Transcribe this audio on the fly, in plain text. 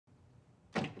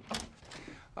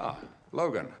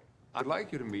Logan, I'd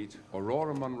like you to meet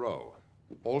Aurora Monroe,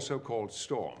 also called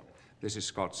Storm. This is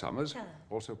Scott Summers,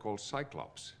 also called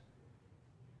Cyclops.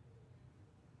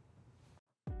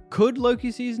 Could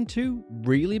Loki Season 2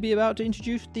 really be about to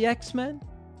introduce the X-Men?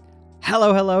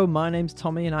 Hello, my name's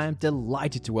Tommy and I am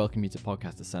delighted to welcome you to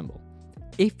Podcast Assemble.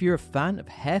 If you're a fan of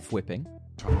hair whipping,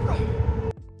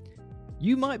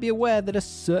 you might be aware that a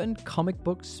certain comic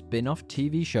book spin-off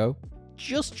TV show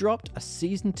just dropped a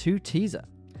Season 2 teaser.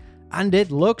 And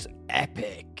it looks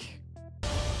epic.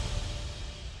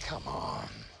 Come on.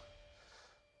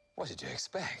 What did you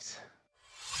expect?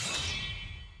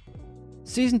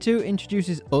 Season 2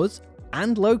 introduces us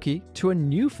and Loki to a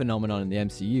new phenomenon in the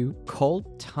MCU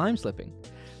called time slipping.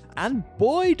 And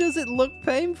boy does it look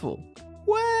painful.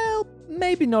 Well,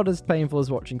 maybe not as painful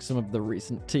as watching some of the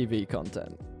recent TV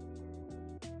content.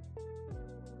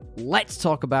 Let's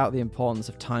talk about the importance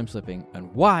of time slipping and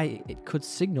why it could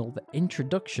signal the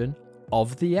introduction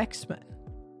of the X-Men.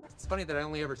 It's funny that I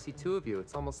only ever see two of you.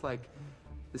 It's almost like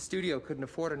the studio couldn't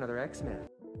afford another X-Men.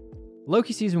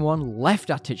 Loki Season 1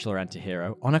 left our titular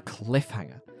antihero on a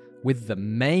cliffhanger, with the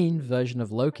main version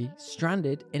of Loki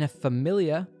stranded in a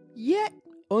familiar, yet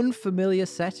unfamiliar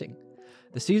setting.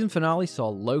 The season finale saw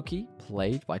Loki,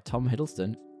 played by Tom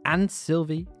Hiddleston, and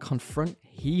Sylvie confront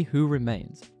He Who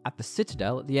Remains at the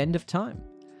Citadel at the end of time.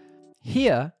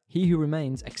 Here, He Who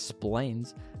Remains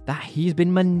explains that he's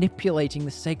been manipulating the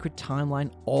sacred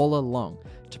timeline all along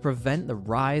to prevent the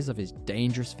rise of his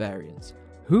dangerous variants,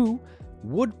 who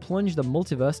would plunge the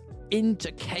multiverse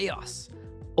into chaos,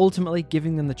 ultimately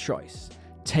giving them the choice: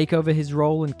 take over his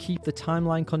role and keep the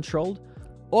timeline controlled,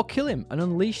 or kill him and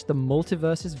unleash the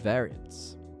multiverse's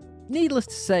variants. Needless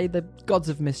to say, the gods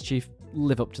of mischief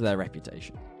live up to their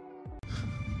reputation.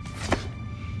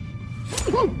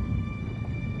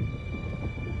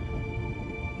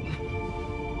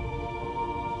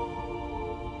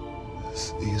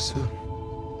 See you soon.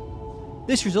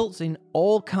 This results in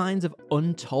all kinds of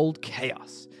untold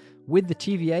chaos, with the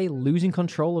TVA losing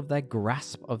control of their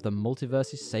grasp of the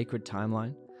multiverse's sacred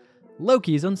timeline.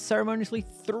 Loki is unceremoniously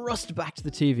thrust back to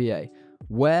the TVA,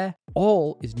 where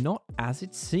all is not as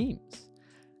it seems.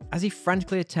 As he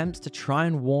frantically attempts to try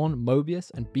and warn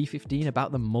Mobius and B-15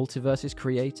 about the multiverse's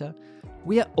creator,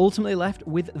 we are ultimately left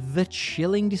with the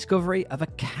chilling discovery of a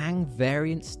Kang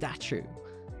variant statue,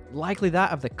 likely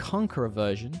that of the Conqueror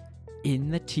version, in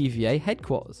the TVA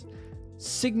headquarters,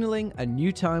 signaling a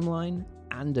new timeline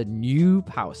and a new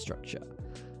power structure.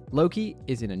 Loki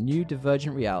is in a new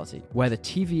divergent reality where the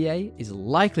TVA is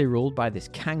likely ruled by this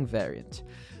Kang variant.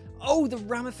 Oh, the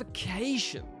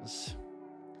ramifications!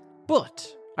 But,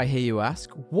 I hear you ask,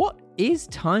 what is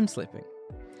time slipping?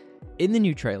 In the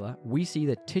new trailer, we see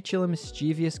the titular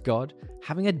mischievous god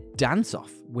having a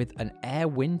dance-off with an air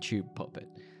wind tube puppet,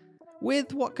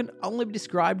 with what can only be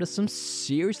described as some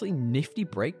seriously nifty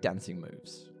breakdancing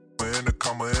moves. In a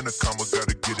comma,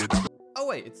 gotta get it. Oh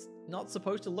wait, it's not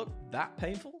supposed to look that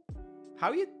painful? How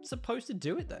are you supposed to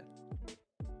do it then?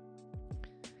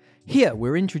 Here,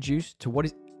 we're introduced to what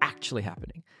is actually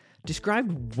happening,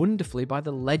 described wonderfully by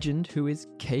the legend who is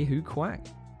Ke-Hu Kwang.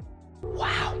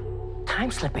 Wow,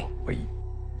 time slipping. Wait,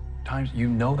 you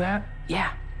know that?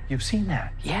 Yeah, You've seen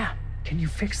that? yeah. Can you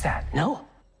fix that? No,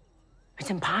 it's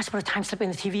impossible to time slip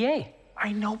in the TVA.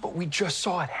 I know, but we just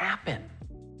saw it happen.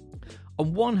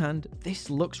 On one hand, this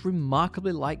looks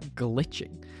remarkably like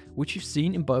glitching, which you've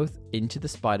seen in both Into the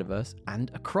Spider-Verse and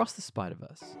Across the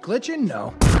Spider-Verse. Glitching?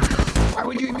 No. Why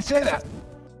would you even say that?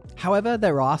 However,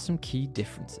 there are some key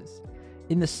differences.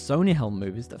 In the Sony Helm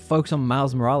movies that focus on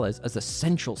Miles Morales as the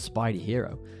central Spidey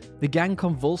hero, the gang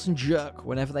convulse and jerk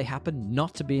whenever they happen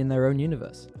not to be in their own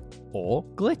universe, or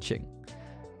glitching.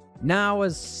 Now,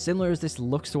 as similar as this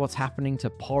looks to what's happening to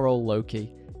poor old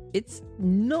Loki, it's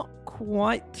not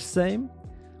quite the same.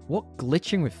 What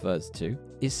glitching refers to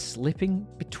is slipping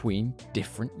between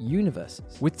different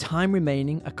universes, with time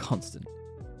remaining a constant.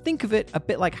 Think of it a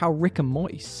bit like how Rick and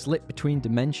Morty slip between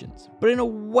dimensions, but in a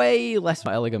way less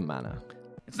elegant manner.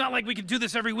 It's not like we can do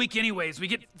this every week anyways. We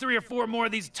get 3 or 4 more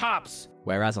of these tops.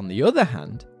 Whereas on the other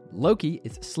hand, Loki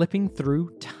is slipping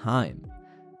through time.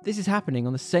 This is happening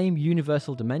on the same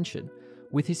universal dimension,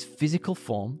 with his physical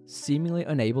form seemingly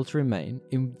unable to remain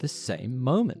in the same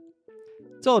moment.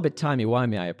 It's all a bit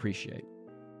timey-wimey, I appreciate.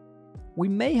 We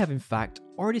may have in fact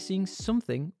already seen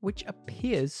something which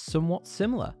appears somewhat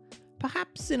similar,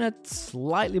 perhaps in a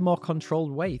slightly more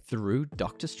controlled way through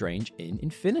Doctor Strange in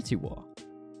Infinity War.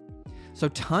 So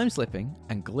time slipping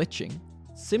and glitching,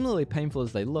 similarly painful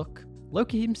as they look,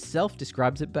 Loki himself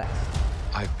describes it best.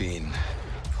 I've been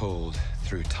pulled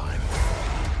through time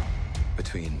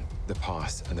between the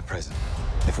past and the present.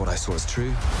 If what I saw is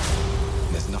true,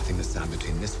 then there's nothing that stands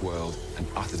between this world and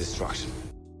utter destruction.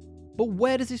 But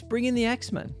where does this bring in the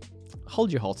X-Men?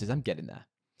 Hold your horses, I'm getting there.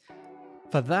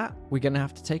 For that, we're going to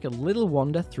have to take a little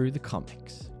wander through the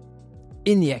comics.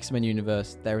 In the X-Men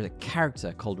universe, there is a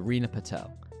character called Rena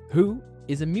Patel, who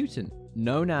is a mutant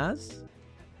known as...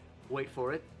 Wait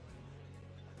for it.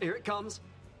 Here it comes.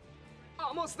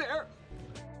 Almost there.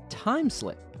 Time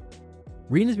Slip.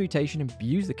 Rena's mutation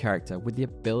imbues the character with the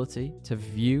ability to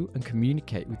view and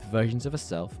communicate with versions of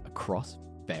herself across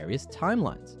various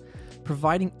timelines,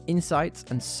 providing insights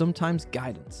and sometimes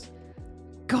guidance.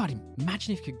 God,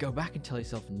 imagine if you could go back and tell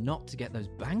yourself not to get those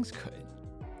bangs cut in.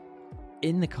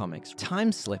 In the comics,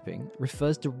 time slipping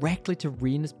refers directly to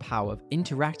Rena's power of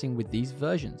interacting with these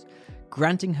versions,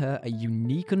 granting her a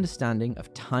unique understanding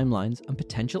of timelines and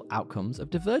potential outcomes of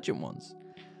divergent ones.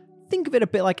 Think of it a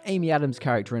bit like Amy Adams'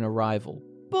 character in Arrival,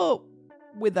 but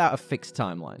without a fixed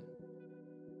timeline.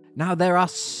 Now, there are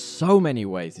so many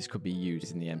ways this could be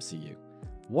used in the MCU.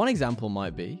 One example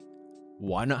might be,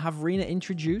 why not have Rena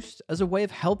introduced as a way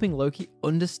of helping Loki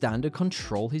understand and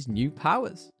control his new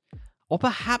powers? Or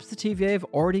perhaps the TVA have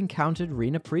already encountered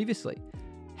Rena previously,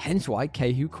 hence why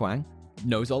Ke-Huy Quang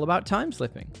knows all about time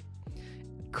slipping.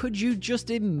 Could you just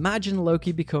imagine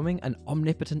Loki becoming an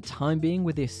omnipotent time being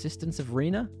with the assistance of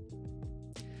Rena?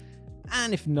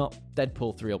 And if not,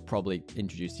 Deadpool 3 will probably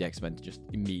introduce the X-Men to just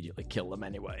immediately kill them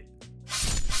anyway.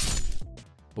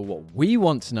 But what we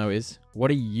want to know is, what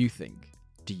do you think?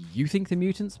 Do you think the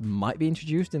mutants might be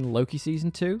introduced in Loki Season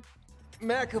 2?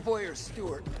 McAvoy or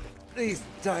Stewart? These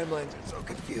timelines are so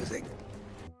confusing.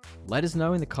 Let us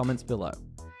know in the comments below.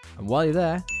 And while you're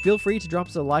there, feel free to drop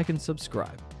us a like and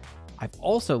subscribe. I've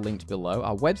also linked below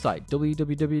our website,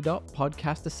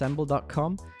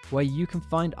 www.podcastassemble.com, where you can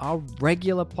find our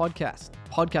regular podcast,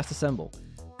 Podcast Assemble,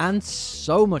 and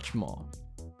so much more.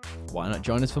 Why not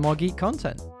join us for more geek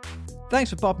content? Thanks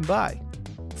for popping by.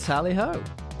 Tally ho!